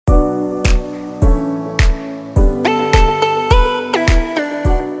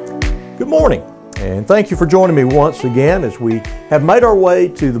Good morning, and thank you for joining me once again as we have made our way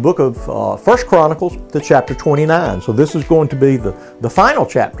to the book of 1 Chronicles to chapter 29. So this is going to be the final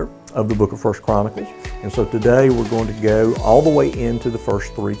chapter of the book of 1 Chronicles. And so today we're going to go all the way into the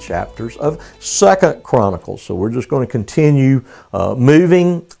first three chapters of 2 Chronicles. So we're just going to continue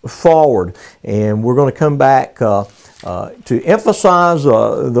moving forward, and we're going to come back to emphasize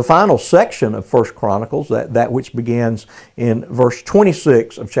the final section of 1 Chronicles, that which begins in verse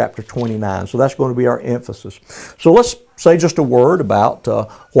 26 of chapter 29. So that's going to be our emphasis. So let's say just a word about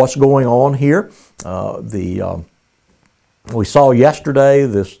what's going on here. We saw yesterday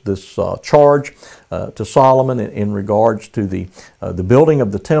this charge to Solomon in regards to the building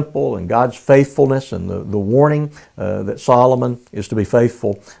of the temple and God's faithfulness, and the warning that Solomon is to be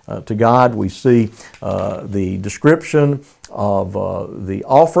faithful to God. We see the description of the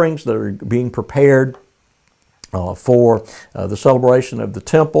offerings that are being prepared for the celebration of the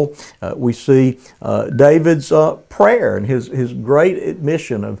temple. We see David's prayer and his great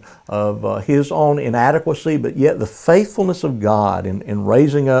admission of his own inadequacy, but yet the faithfulness of God in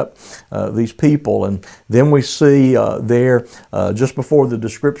raising up these people. And then we see there, just before the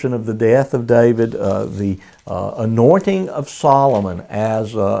description of the death of David, the anointing of Solomon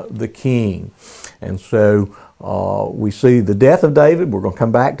as the king. And so we see the death of David. We're going to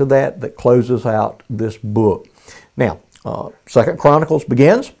come back to that closes out this book. Now, 2 Chronicles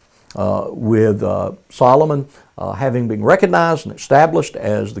begins with Solomon having been recognized and established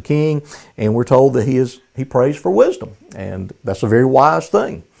as the king, and we're told that he prays for wisdom, and that's a very wise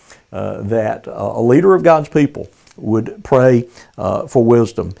thing, that a leader of God's people would pray for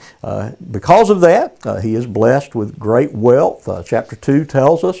wisdom. Because of that, he is blessed with great wealth. Chapter 2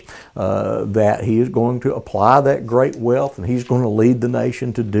 tells us that he is going to apply that great wealth, and he's going to lead the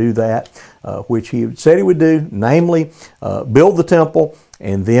nation to do that, which he said he would do, namely build the temple.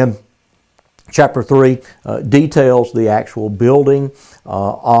 And then chapter 3 details the actual building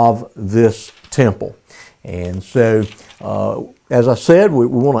of this temple. And so, as I said, we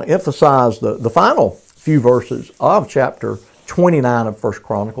want to emphasize the final few verses of chapter 29 of 1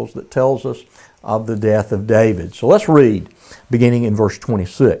 Chronicles that tells us of the death of David. So let's read, beginning in verse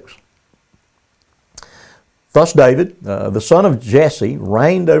 26. Thus David, the son of Jesse,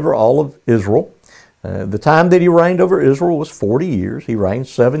 reigned over all of Israel. The time that he reigned over Israel was 40 years. He reigned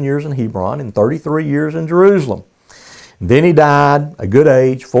 7 years in Hebron and 33 years in Jerusalem. And then he died, a good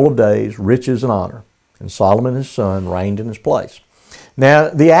age, full of days, riches, and honor. And Solomon his son reigned in his place. Now,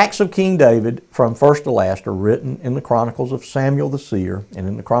 the acts of King David from first to last are written in the Chronicles of Samuel the seer, and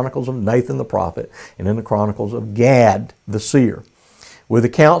in the Chronicles of Nathan the prophet, and in the Chronicles of Gad the seer, with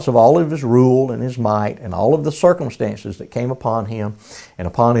accounts of all of his rule and his might, and all of the circumstances that came upon him, and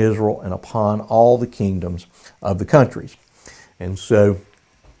upon Israel, and upon all the kingdoms of the countries. And so,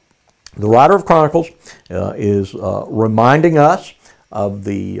 the writer of Chronicles is reminding us of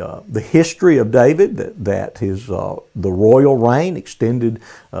the history of David, that his the royal reign extended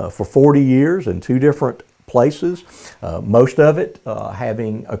for 40 years in two different places, most of it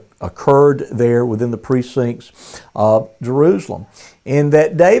having occurred there within the precincts of Jerusalem. And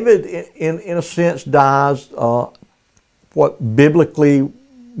that David, in a sense, dies what biblically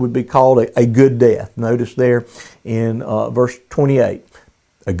would be called a good death. Notice there in verse 28,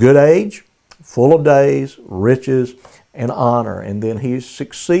 a good age, full of days, riches, and honor. And then he's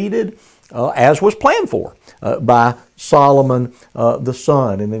succeeded, as was planned for, by Solomon the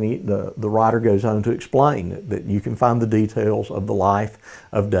son. And then the writer goes on to explain that you can find the details of the life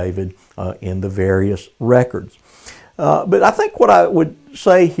of David in the various records. But I think what I would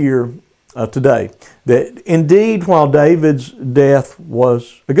say here today, that indeed while David's death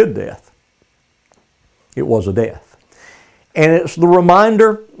was a good death, it was a death. And it's the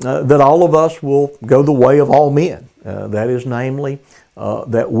reminder that all of us will go the way of all men. That is, namely,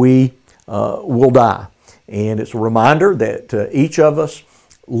 that we will die. And it's a reminder that each of us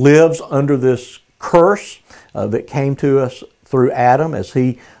lives under this curse that came to us through Adam as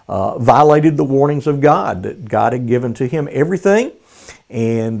he violated the warnings of God, that God had given to him everything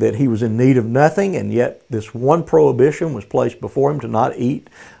and that he was in need of nothing, and yet this one prohibition was placed before him to not eat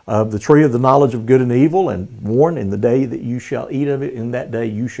of the tree of the knowledge of good and evil, and warned, in the day that you shall eat of it, in that day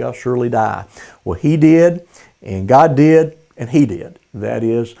you shall surely die. Well, he did, and God did, and he did. That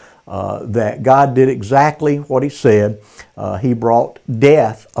is, that God did exactly what he said. He brought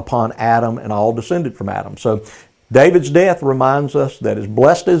death upon Adam, and all descended from Adam. So David's death reminds us that as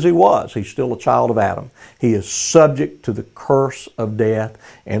blessed as he was, he's still a child of Adam. He is subject to the curse of death,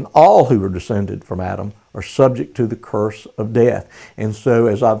 and all who are descended from Adam are subject to the curse of death. And so,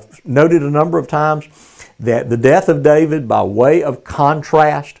 as I've noted a number of times, that the death of David, by way of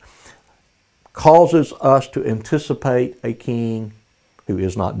contrast, causes us to anticipate a king who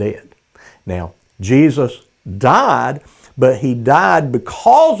is not dead. Now, Jesus died, but he died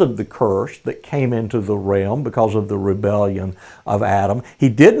because of the curse that came into the realm, because of the rebellion of Adam. He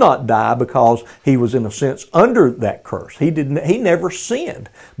did not die because he was, in a sense, under that curse. He never sinned,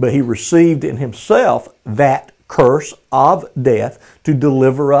 but he received in himself that curse of death to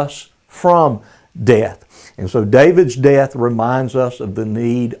deliver us from death. And so David's death reminds us of the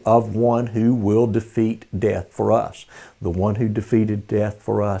need of one who will defeat death for us. The one who defeated death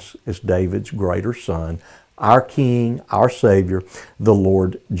for us is David's greater son, our King, our Savior, the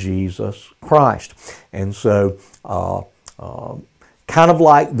Lord Jesus Christ. And so, kind of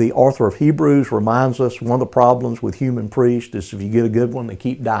like the author of Hebrews reminds us, one of the problems with human priests is if you get a good one, they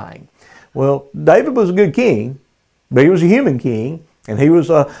keep dying. Well, David was a good king, but he was a human king, and he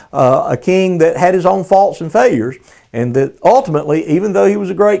was a king that had his own faults and failures, and that ultimately, even though he was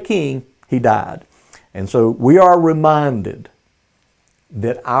a great king, he died. And so we are reminded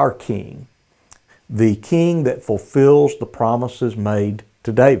that our King, the King that fulfills the promises made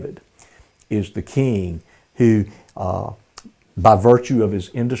to David, is the King who, by virtue of his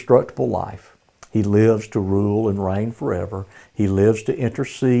indestructible life, he lives to rule and reign forever. He lives to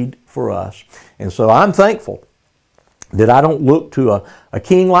intercede for us. And so I'm thankful that I don't look to a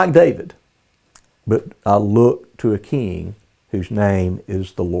king like David, but I look to a king whose name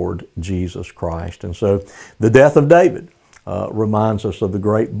is the Lord Jesus Christ. And so the death of David reminds us of the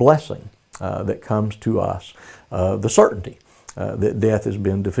great blessing that comes to us, the certainty that death has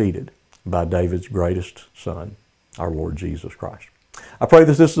been defeated by David's greatest son, our Lord Jesus Christ. I pray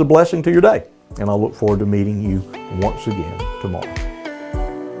that this is a blessing to your day, and I look forward to meeting you once again tomorrow.